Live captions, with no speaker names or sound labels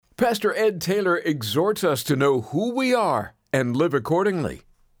Pastor Ed Taylor exhorts us to know who we are and live accordingly.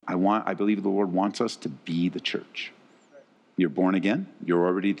 I believe the Lord wants us to be the church. You're born again. You're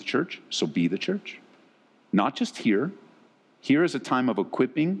already the church. So be the church. Not just here. Here is a time of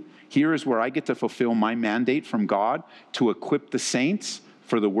equipping. Here is where I get to fulfill my mandate from God to equip the saints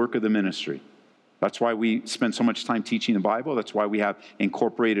for the work of the ministry. That's why we spend so much time teaching the Bible. That's why we have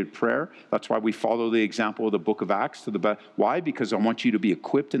incorporated prayer. That's why we follow the example of the book of Acts to the best. Why? Because I want you to be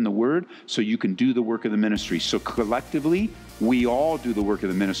equipped in the Word so you can do the work of the ministry. So collectively, we all do the work of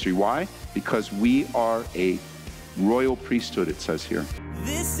the ministry. Why? Because we are a royal priesthood, it says here.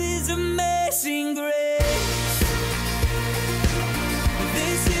 This is amazing grace.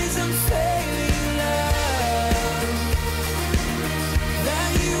 This is unfailing love.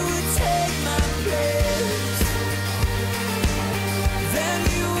 That you would take my place. Then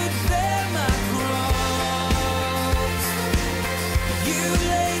you would bear my cross. You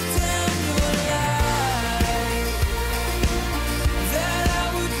laid down your life. That I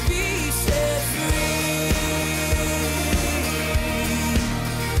would be set free.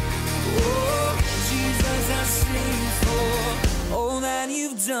 Oh, Jesus, I sing for all that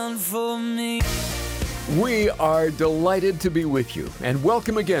you've done for me. We are delighted to be with you and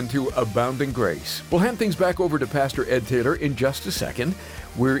welcome again to Abounding Grace. We'll hand things back over to Pastor Ed Taylor in just a second.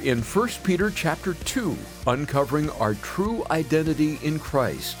 We're in 1 Peter chapter 2, uncovering our true identity in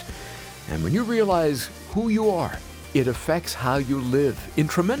Christ. And when you realize who you are, it affects how you live in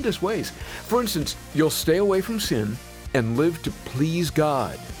tremendous ways. For instance, you'll stay away from sin and live to please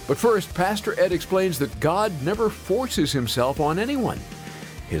God. But first, Pastor Ed explains that God never forces himself on anyone.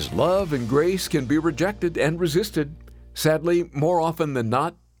 His love and grace can be rejected and resisted. Sadly, more often than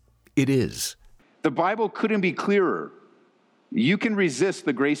not, it is. The Bible couldn't be clearer. You can resist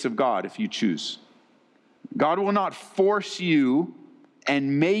the grace of God if you choose. God will not force you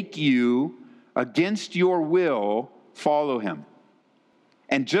and make you, against your will, follow him.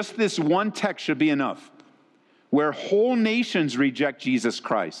 And just this one text should be enough. Where whole nations reject Jesus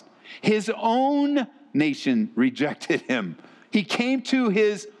Christ. His own nation rejected him. He came to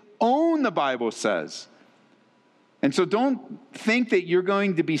his own, the Bible says. And so don't think that you're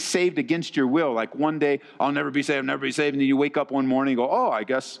going to be saved against your will. Like one day, I'll never be saved, I'll never be saved. And then you wake up one morning and go, oh, I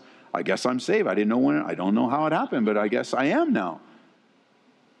guess I'm saved. I don't know how it happened, but I guess I am now.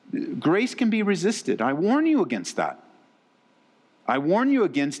 Grace can be resisted. I warn you against that. I warn you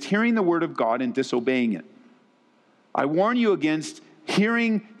against hearing the word of God and disobeying it. I warn you against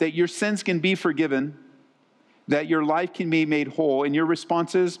hearing that your sins can be forgiven, that your life can be made whole, and your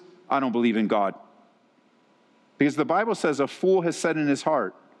response is, I don't believe in God. Because the Bible says a fool has said in his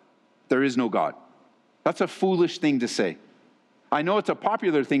heart, there is no God. That's a foolish thing to say. I know it's a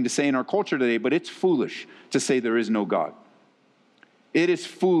popular thing to say in our culture today, but it's foolish to say there is no God. It is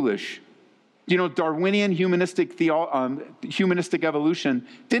foolish. You know, Darwinian humanistic evolution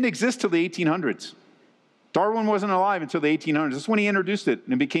didn't exist till the 1800s. Darwin wasn't alive until the 1800s. That's when he introduced it,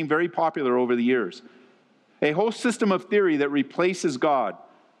 and it became very popular over the years. A whole system of theory that replaces God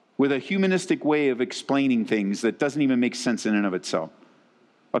with a humanistic way of explaining things that doesn't even make sense in and of itself.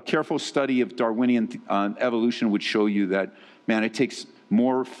 A careful study of Darwinian evolution would show you that, man, it takes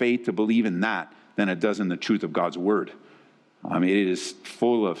more faith to believe in that than it does in the truth of God's word. I mean, it is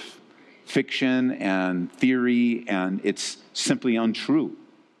full of fiction and theory, and it's simply untrue.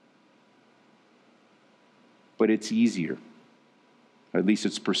 But it's easier. At least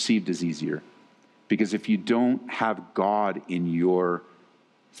it's perceived as easier. Because if you don't have God in your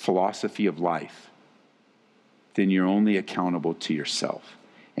philosophy of life, then you're only accountable to yourself.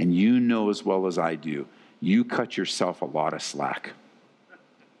 And you know as well as I do, you cut yourself a lot of slack.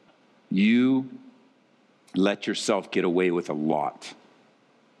 You let yourself get away with a lot.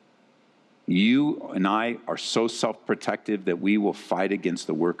 You and I are so self-protective that we will fight against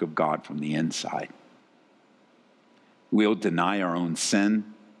the work of God from the inside. We'll deny our own sin.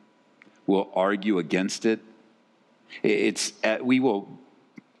 We'll argue against it. We will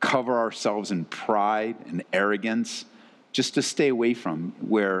cover ourselves in pride and arrogance just to stay away from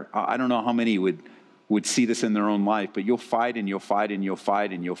where, I don't know how many would see this in their own life, but you'll fight and you'll fight and you'll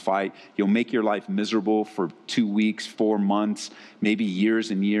fight and you'll fight. You'll make your life miserable for 2 weeks, 4 months, maybe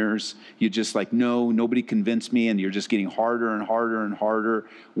years and years. You're just like, no, nobody convinced me, and you're just getting harder and harder and harder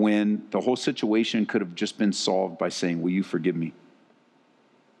when the whole situation could have just been solved by saying, will you forgive me?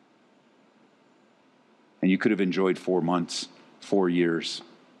 And you could have enjoyed 4 months, 4 years.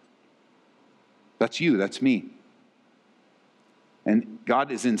 That's you, that's me. And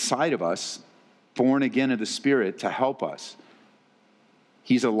God is inside of us, born again of the Spirit, to help us.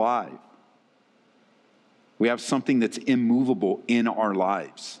 He's alive. We have something that's immovable in our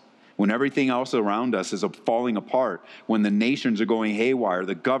lives. when everything else around us is falling apart, when the nations are going haywire,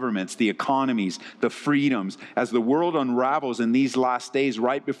 the governments, the economies, the freedoms, as the world unravels in these last days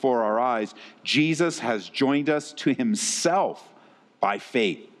right before our eyes, Jesus has joined us to himself by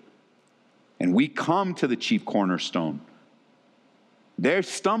faith. And we come to the chief cornerstone. They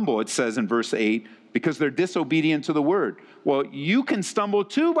stumble, it says in verse 8, because they're disobedient to the word. Well, you can stumble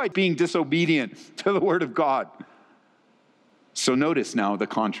too by being disobedient to the word of God. So notice now the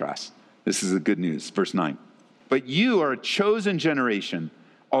contrast. This is the good news. Verse 9. But you are a chosen generation,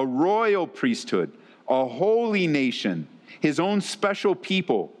 a royal priesthood, a holy nation, his own special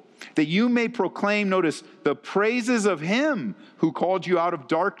people, that you may proclaim, notice, the praises of him who called you out of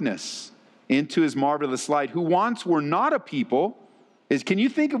darkness into his marvelous light, who once were not a people. Can you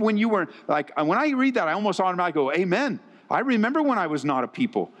think of when you were, like, when I read that, I almost automatically go, amen. I remember when I was not a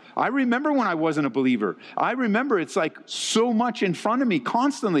people. I remember when I wasn't a believer. I remember it's like so much in front of me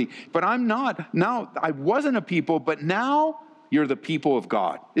constantly, but I'm not. Now, I wasn't a people, but now you're the people of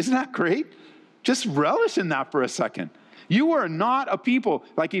God. Isn't that great? Just relish in that for a second. You are not a people.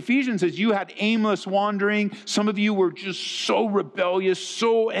 Like Ephesians says, you had aimless wandering. Some of you were just so rebellious,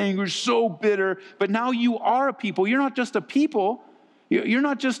 so angry, so bitter, but now you are a people. You're not just a people. You're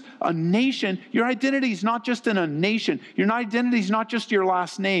not just a nation. Your identity is not just in a nation. Your identity is not just your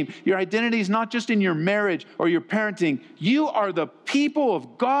last name. Your identity is not just in your marriage or your parenting. You are the people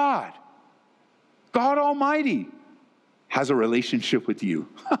of God. God Almighty has a relationship with you.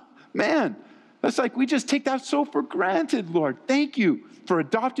 Man, that's like we just take that so for granted, Lord. Thank you for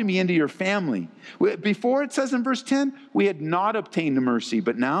adopting me into your family. Before it says in verse 10, we had not obtained mercy,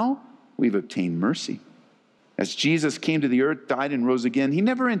 but now we've obtained mercy. As Jesus came to the earth, died, and rose again, he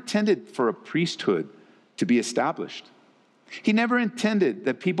never intended for a priesthood to be established. He never intended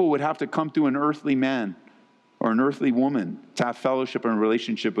that people would have to come through an earthly man or an earthly woman to have fellowship and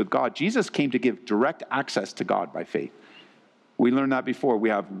relationship with God. Jesus came to give direct access to God by faith. We learned that before. We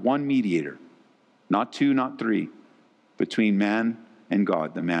have one mediator, not two, not three, between man and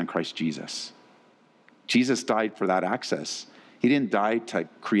God, the man Christ Jesus. Jesus died for that access. He didn't die to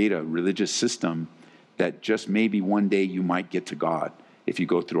create a religious system that just maybe one day you might get to God if you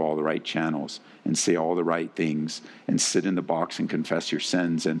go through all the right channels and say all the right things and sit in the box and confess your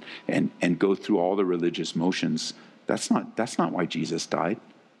sins and go through all the religious motions. That's not why Jesus died.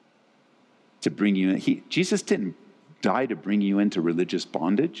 To bring you in. Jesus didn't die to bring you into religious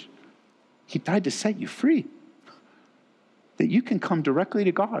bondage. He died to set you free. That you can come directly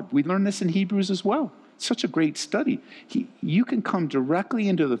to God. We learn this in Hebrews as well. It's such a great study. You can come directly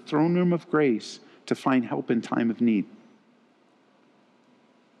into the throne room of grace to find help in time of need.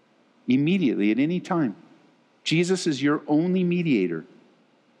 Immediately, at any time. Jesus is your only mediator.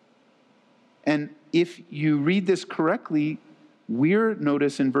 And if you read this correctly,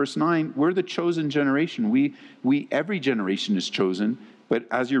 notice in verse 9, we're the chosen generation. Every generation is chosen, but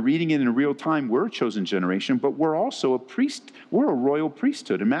as you're reading it in real time, we're a chosen generation, but we're also a priest. We're a royal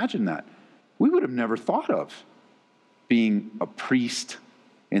priesthood. Imagine that. We would have never thought of being a priest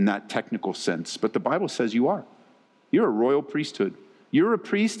in that technical sense, but the Bible says you are. You're a royal priesthood. You're a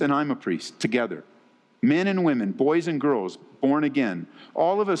priest and I'm a priest together. Men and women, boys and girls, born again.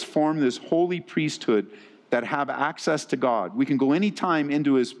 All of us form this holy priesthood that have access to God. We can go anytime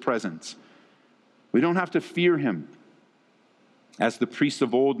into his presence. We don't have to fear him as the priests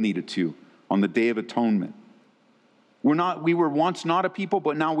of old needed to on the Day of Atonement. We were once not a people,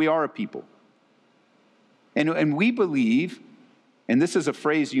 but now we are a people. And we believe, and this is a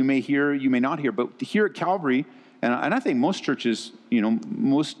phrase you may hear, you may not hear, but here at Calvary, and I think most churches,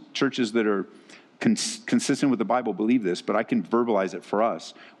 most churches that are consistent with the Bible believe this, but I can verbalize it for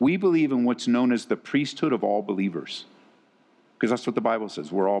us. We believe in what's known as the priesthood of all believers, because that's what the Bible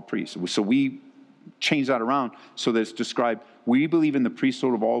says. We're all priests. So we change that around so that it's described. We believe in the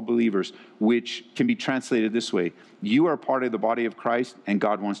priesthood of all believers, which can be translated this way. You are part of the body of Christ, and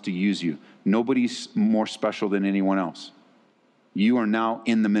God wants to use you. Nobody's more special than anyone else. You are now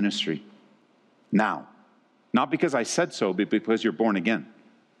in the ministry. Now. Not because I said so, but because you're born again.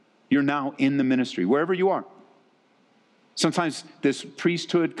 You're now in the ministry, wherever you are. Sometimes this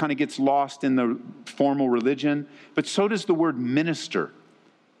priesthood kind of gets lost in the formal religion, but so does the word minister.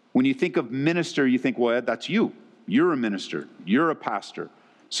 When you think of minister, you think, well, Ed, that's you. You're a minister. You're a pastor.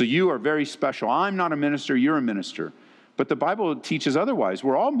 So you are very special. I'm not a minister. You're a minister. But the Bible teaches otherwise.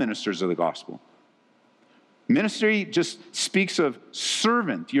 We're all ministers of the gospel. Ministry just speaks of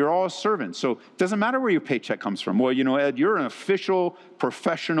servant. You're all servants. So it doesn't matter where your paycheck comes from. Well, Ed, you're an official,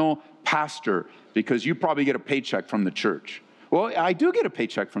 professional pastor because you probably get a paycheck from the church. Well, I do get a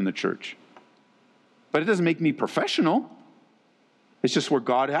paycheck from the church. But it doesn't make me professional. It's just where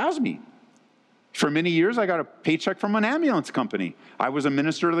God has me. For many years, I got a paycheck from an ambulance company. I was a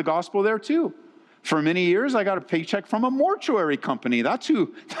minister of the gospel there too. For many years, I got a paycheck from a mortuary company. That's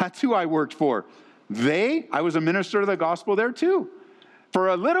who I worked for. I was a minister of the gospel there too. For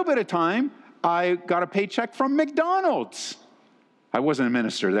a little bit of time, I got a paycheck from McDonald's. I wasn't a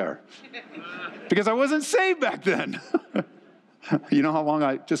minister there because I wasn't saved back then. You know how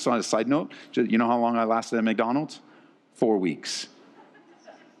long just on a side note, you know how long I lasted at McDonald's? 4 weeks.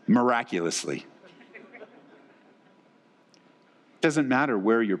 Miraculously. Doesn't matter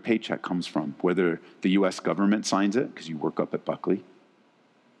where your paycheck comes from, whether the U.S. government signs it because you work up at Buckley.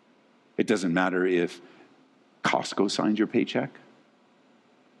 It doesn't matter if Costco signs your paycheck,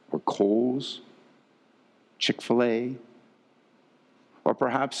 or Kohl's, Chick-fil-A, or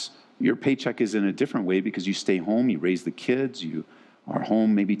perhaps your paycheck is in a different way because you stay home, you raise the kids, you are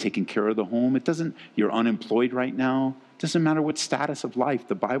home, maybe taking care of the home. You're unemployed right now. It doesn't matter what status of life.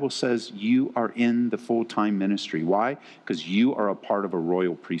 The Bible says you are in the full-time ministry. Why? Because you are a part of a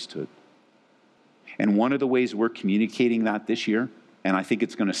royal priesthood. And one of the ways we're communicating that this year, and I think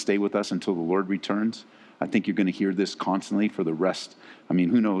it's going to stay with us until the Lord returns. I think you're going to hear this constantly for the rest. I mean,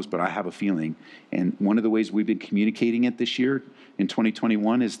 who knows, but I have a feeling. And one of the ways we've been communicating it this year in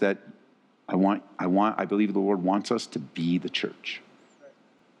 2021 is that I believe the Lord wants us to be the church.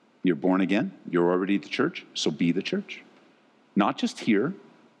 You're born again. You're already the church. So be the church. Not just here.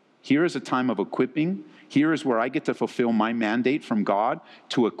 Here is a time of equipping. Here is where I get to fulfill my mandate from God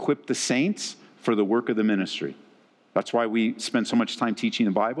to equip the saints for the work of the ministry. That's why we spend so much time teaching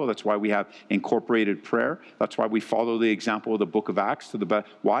the Bible. That's why we have incorporated prayer. That's why we follow the example of the book of Acts to the best.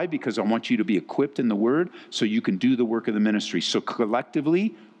 Why? Because I want you to be equipped in the word so you can do the work of the ministry. So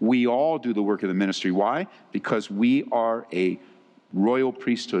collectively, we all do the work of the ministry. Why? Because we are a royal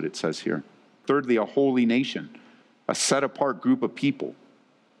priesthood, it says here. Thirdly, a holy nation, a set-apart group of people.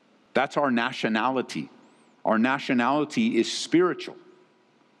 That's our nationality. Our nationality is spiritual.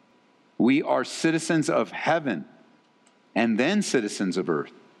 We are citizens of heaven and then citizens of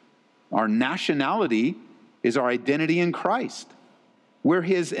earth. Our nationality is our identity in Christ. We're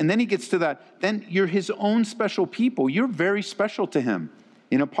his, and then he gets to that, then you're his own special people. You're very special to him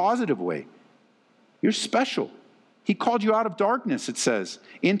in a positive way. You're special. He called you out of darkness, it says,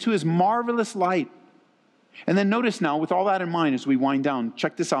 into his marvelous light. And then notice now, with all that in mind, as we wind down,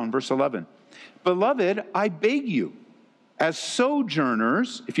 check this out in verse 11. Beloved, I beg you, as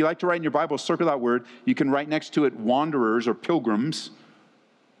sojourners, if you like to write in your Bible, circle that word. You can write next to it wanderers or pilgrims.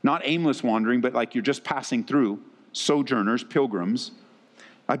 Not aimless wandering, but like you're just passing through. Sojourners, pilgrims.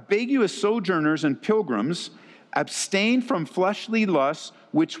 I beg you as sojourners and pilgrims, abstain from fleshly lusts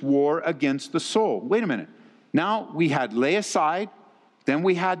which war against the soul. Wait a minute. Now we had lay aside, then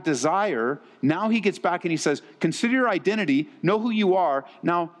we had desire. Now he gets back and he says, consider your identity, know who you are.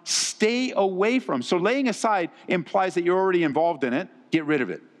 Now stay away from. So laying aside implies that you're already involved in it. Get rid of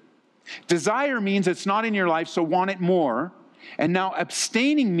it. Desire means it's not in your life, so want it more. And now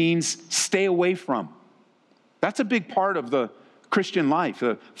abstaining means stay away from. That's a big part of the Christian life,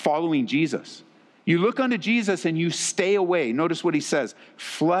 following Jesus. You look unto Jesus and you stay away. Notice what he says.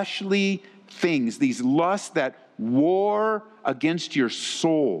 Fleshly things, these lusts that war against your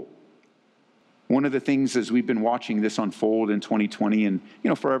soul. One of the things as we've been watching this unfold in 2020 and,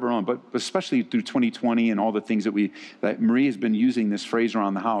 forever on, but especially through 2020 and all the things that Marie has been using this phrase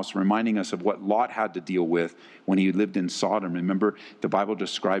around the house, reminding us of what Lot had to deal with when he lived in Sodom. Remember, the Bible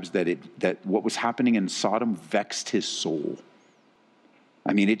describes that what was happening in Sodom vexed his soul.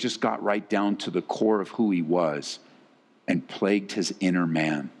 I mean, it just got right down to the core of who he was and plagued his inner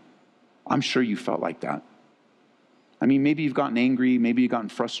man. I'm sure you felt like that. I mean, maybe you've gotten angry, maybe you've gotten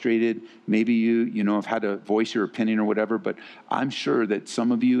frustrated, maybe you have had to voice your opinion or whatever, but I'm sure that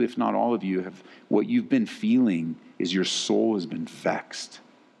some of you, if not all of you, what you've been feeling is your soul has been vexed.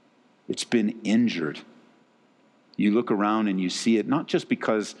 It's been injured. You look around and you see it, not just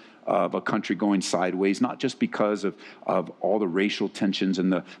because of a country going sideways, not just because of all the racial tensions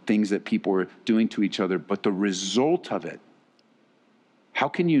and the things that people are doing to each other, but the result of it. How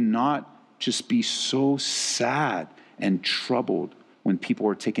can you not just be so sad and troubled when people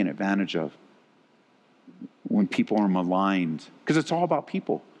are taken advantage of, when people are maligned? Because it's all about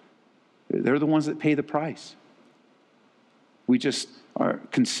people. They're the ones that pay the price. We just are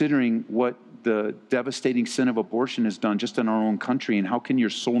considering what the devastating sin of abortion has done just in our own country, and how can your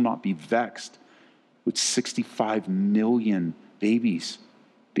soul not be vexed with 65 million babies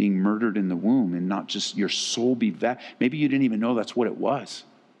being murdered in the womb, and not just your soul be vexed? Maybe you didn't even know that's what it was.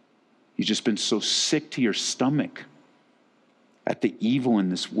 You've just been so sick to your stomach at the evil in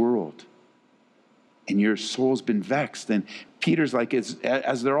this world. and your soul's been vexed. And Peter's like,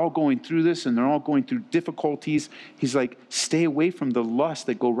 as they're all going through this and they're all going through difficulties, he's like, stay away from the lusts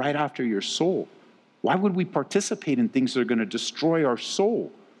that go right after your soul. Why would we participate in things that are going to destroy our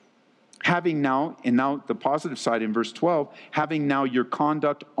soul? Having now, and now the positive side in verse 12, having now your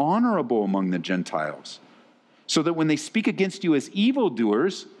conduct honorable among the Gentiles, so that when they speak against you as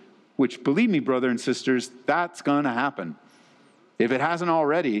evildoers, which believe me, brother and sisters, that's going to happen. If it hasn't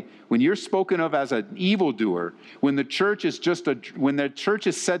already, when you're spoken of as an evildoer, when the church is when the church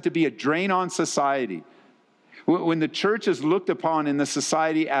is said to be a drain on society, when the church is looked upon in the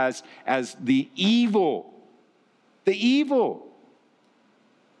society as the evil, they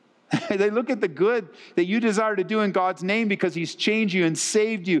look at the good that you desire to do in God's name because he's changed you and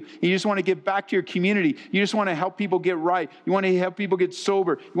saved you. You just want to give back to your community. You just want to help people get right. You want to help people get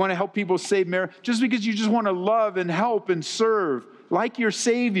sober. You want to help people save marriage. Just because you just want to love and help and serve like your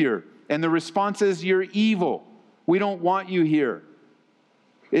Savior. And the response is, you're evil. We don't want you here.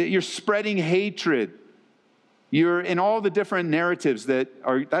 You're spreading hatred. You're in all the different narratives that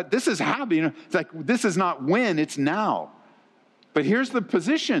this is happening. It's like, this is not when, it's now. But here's the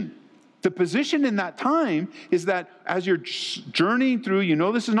position. The position in that time is that as you're journeying through, you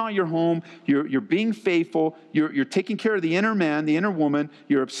know this is not your home, you're being faithful, you're taking care of the inner man, the inner woman,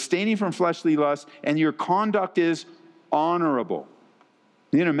 you're abstaining from fleshly lust, and your conduct is honorable.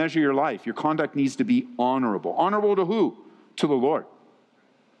 You're going to measure your life. Your conduct needs to be honorable. Honorable to who? To the Lord.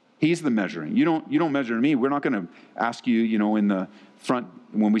 He's the measuring. You don't measure me. We're not going to ask you, in the front,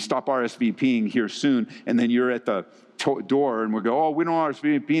 when we stop RSVPing here soon, and then you're at the door and we go, we don't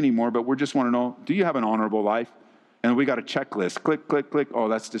RSVP anymore, but we just want to know, do you have an honorable life? And we got a checklist. Click, click, click. Oh,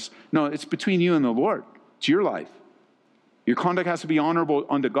 that's just, no, it's between you and the Lord. It's your life. Your conduct has to be honorable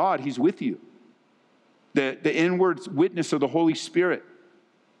unto God. He's with you. The inward witness of the Holy Spirit.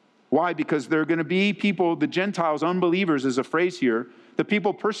 Why? Because there are going to be people, the Gentiles, unbelievers is a phrase here, the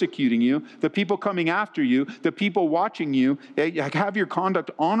people persecuting you, the people coming after you, the people watching you, have your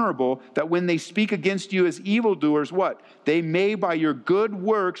conduct honorable, that when they speak against you as evildoers, what? They may by your good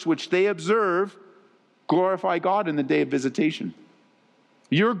works, which they observe, glorify God in the day of visitation.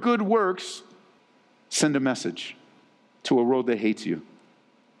 Your good works send a message to a world that hates you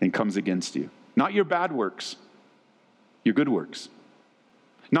and comes against you. Not your bad works, your good works.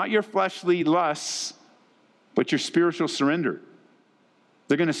 Not your fleshly lusts, but your spiritual surrender.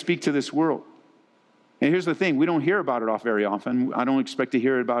 They're going to speak to this world. And here's the thing, we don't hear about it very often. I don't expect to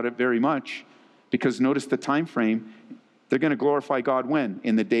hear about it very much, because notice the time frame. They're going to glorify God when?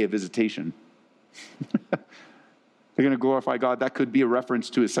 In the day of visitation. They're going to glorify God. That could be a reference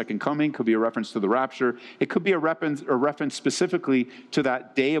to his second coming, could be a reference to the rapture. It could be a reference specifically to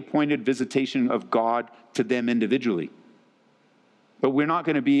that day-appointed visitation of God to them individually. But we're not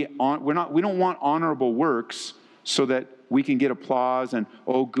going to be we don't want honorable works so that we can get applause and,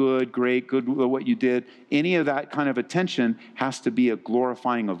 oh, good, great, good what you did. Any of that kind of attention has to be a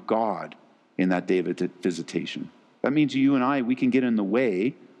glorifying of God in that day of visitation. That means you and I, we can get in the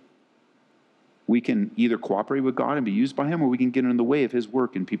way. We can either cooperate with God and be used by him, or we can get in the way of his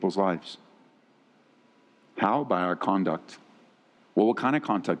work in people's lives. How? By our conduct. Well, what kind of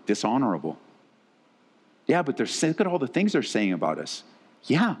conduct? Dishonorable. Yeah, but look at all the things they're saying about us.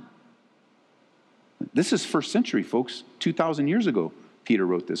 Yeah. This is first century, folks. 2,000 years ago, Peter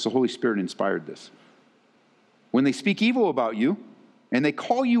wrote this. The Holy Spirit inspired this. When they speak evil about you, and they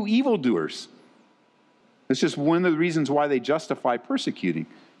call you evildoers, it's just one of the reasons why they justify persecuting,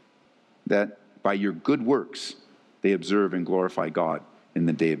 that by your good works, they observe and glorify God in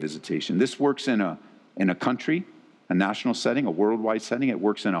the day of visitation. This works in a country, a national setting, a worldwide setting. It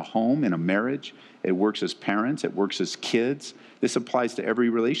works in a home, in a marriage. It works as parents. It works as kids. This applies to every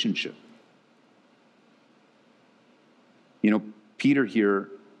relationship. Peter here,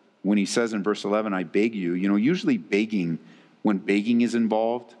 when he says in verse 11, I beg you, usually begging, when begging is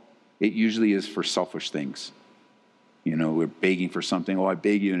involved, it usually is for selfish things. We're begging for something. Oh, I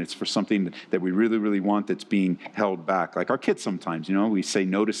beg you. And it's for something that we really, really want that's being held back. Like our kids sometimes, we say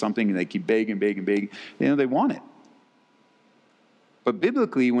no to something and they keep begging, begging, begging. They want it. But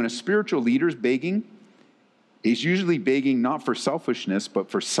biblically, when a spiritual leader's begging, he's usually begging not for selfishness, but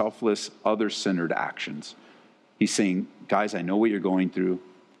for selfless, other-centered actions. He's saying, guys, I know what you're going through.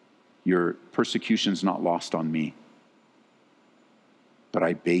 Your persecution's not lost on me. But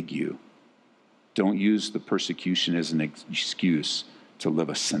I beg you, don't use the persecution as an excuse to live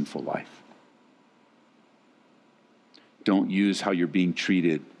a sinful life. Don't use how you're being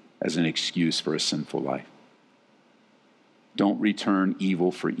treated as an excuse for a sinful life. Don't return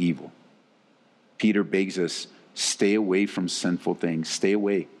evil for evil. Peter begs us, stay away from sinful things. Stay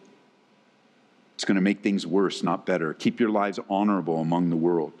away. It's going to make things worse, not better. Keep your lives honorable among the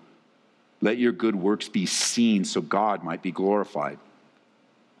world. Let your good works be seen so God might be glorified.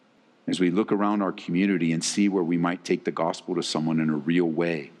 As we look around our community and see where we might take the gospel to someone in a real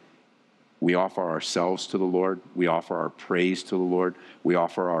way, we offer ourselves to the Lord. We offer our praise to the Lord. We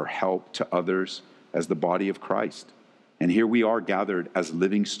offer our help to others as the body of Christ. And here we are gathered as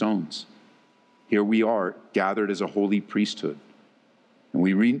living stones. Here we are gathered as a holy priesthood. And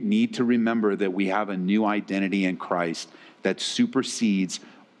we need to remember that we have a new identity in Christ that supersedes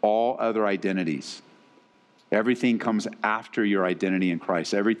all other identities. Everything comes after your identity in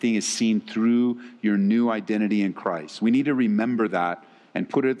Christ. Everything is seen through your new identity in Christ. We need to remember that and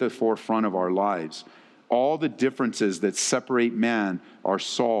put it at the forefront of our lives. All the differences that separate man are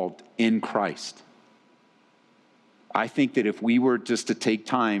solved in Christ. I think that if we were just to take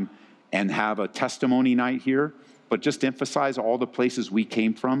time and have a testimony night here, but just emphasize all the places we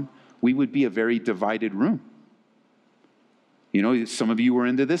came from, we would be a very divided room. You know, some of you were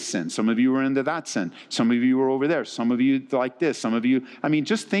into this sin. Some of you were into that sin. Some of you were over there. Some of you like this. Some of you,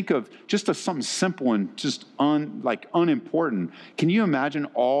 just think of something simple and just unimportant. Can you imagine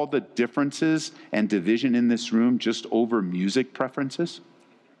all the differences and division in this room just over music preferences?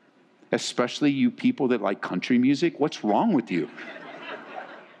 Especially you people that like country music. What's wrong with you?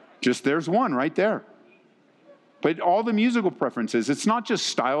 Just there's one right there. But all the musical preferences, it's not just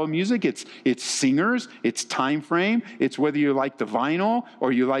style of music, it's singers, it's time frame, it's whether you like the vinyl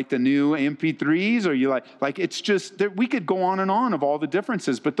or you like the new MP3s or you like it's just, we could go on and on of all the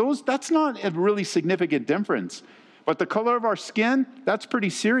differences, but that's not a really significant difference. But the color of our skin, that's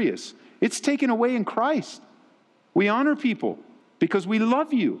pretty serious. It's taken away in Christ. We honor people because we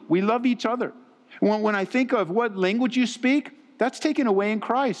love you. We love each other. When I think of what language you speak, that's taken away in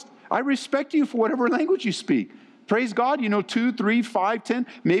Christ. I respect you for whatever language you speak. Praise God, 2, 3, 5, 10.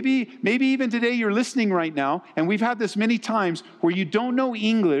 Maybe even today you're listening right now, and we've had this many times where you don't know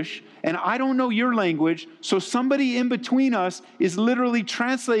English, and I don't know your language, so somebody in between us is literally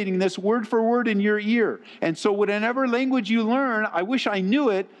translating this word for word in your ear. And so whatever language you learn, I wish I knew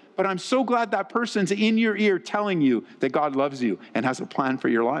it, but I'm so glad that person's in your ear telling you that God loves you and has a plan for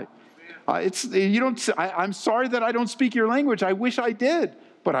your life. I'm sorry that I don't speak your language. I wish I did,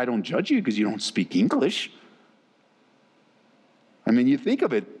 but I don't judge you because you don't speak English. You think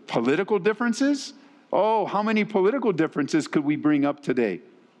of it, political differences. Oh, how many political differences could we bring up today?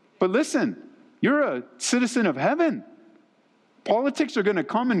 But listen, you're a citizen of heaven. Politics are going to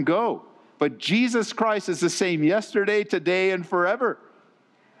come and go, but Jesus Christ is the same yesterday, today, and forever.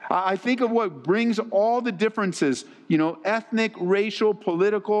 I think of what brings all the differences, ethnic, racial,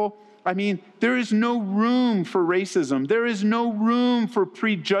 political. There is no room for racism. There is no room for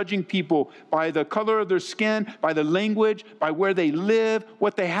prejudging people by the color of their skin, by the language, by where they live,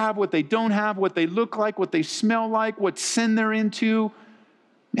 what they have, what they don't have, what they look like, what they smell like, what sin they're into.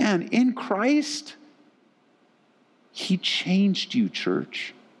 Man, in Christ, He changed you,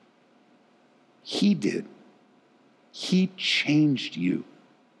 church. He did. He changed you.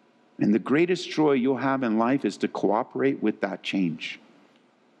 And the greatest joy you'll have in life is to cooperate with that change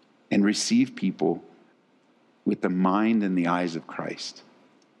and receive people with the mind and the eyes of Christ.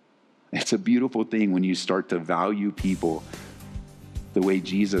 It's a beautiful thing when you start to value people the way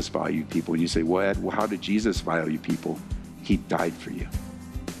Jesus valued people. And you say, well, Ed, how did Jesus value people? He died for you.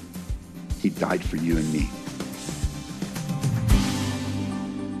 He died for you and me.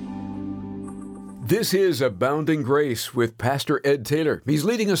 This is Abounding Grace with Pastor Ed Taylor. He's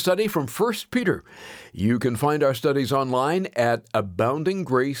leading a study from 1 Peter. You can find our studies online at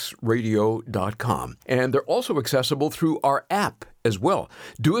aboundinggraceradio.com. And they're also accessible through our app as well.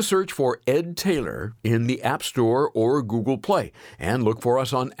 Do a search for Ed Taylor in the App Store or Google Play, and look for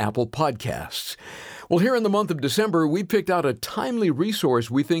us on Apple Podcasts. Well, here in the month of December, we picked out a timely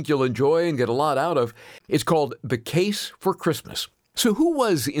resource we think you'll enjoy and get a lot out of. It's called The Case for Christmas. So who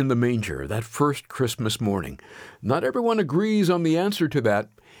was in the manger that first Christmas morning? Not everyone agrees on the answer to that.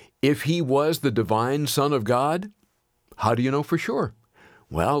 If He was the divine Son of God, how do you know for sure?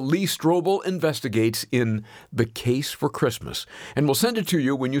 Well, Lee Strobel investigates in The Case for Christmas, and we'll send it to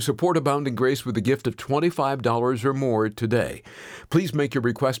you when you support Abounding Grace with a gift of $25 or more today. Please make your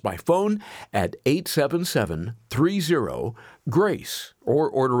request by phone at 877-30-GRACE or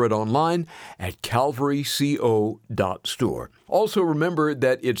order it online at calvaryco.store. Also remember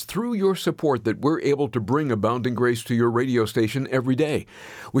that it's through your support that we're able to bring Abounding Grace to your radio station every day.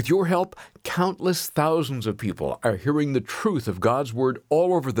 With your help, countless thousands of people are hearing the truth of God's Word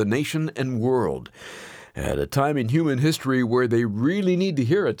all over the nation and world. At a time in human history where they really need to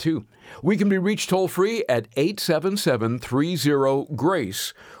hear it, too. We can be reached toll-free at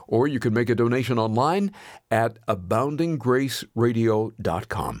 877-30-GRACE, or you can make a donation online at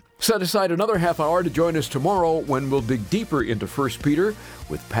aboundinggraceradio.com. Set aside another half hour to join us tomorrow when we'll dig deeper into 1 Peter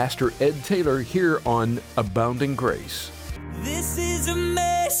with Pastor Ed Taylor here on Abounding Grace. This is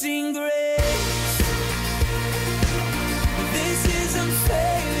amazing grace. This is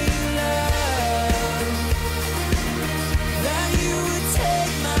unfailing love. That you would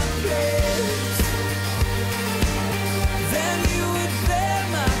take my place. That you would bear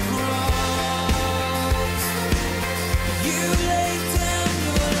my cross. You laid down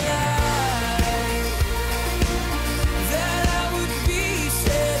your life. That I would be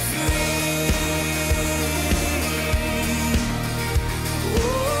set free.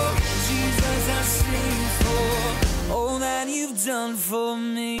 Oh, Jesus, I sing for all that you've done for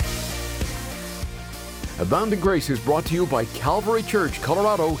me. Abounding Grace is brought to you by Calvary Church,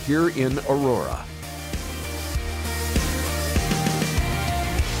 Colorado, here in Aurora.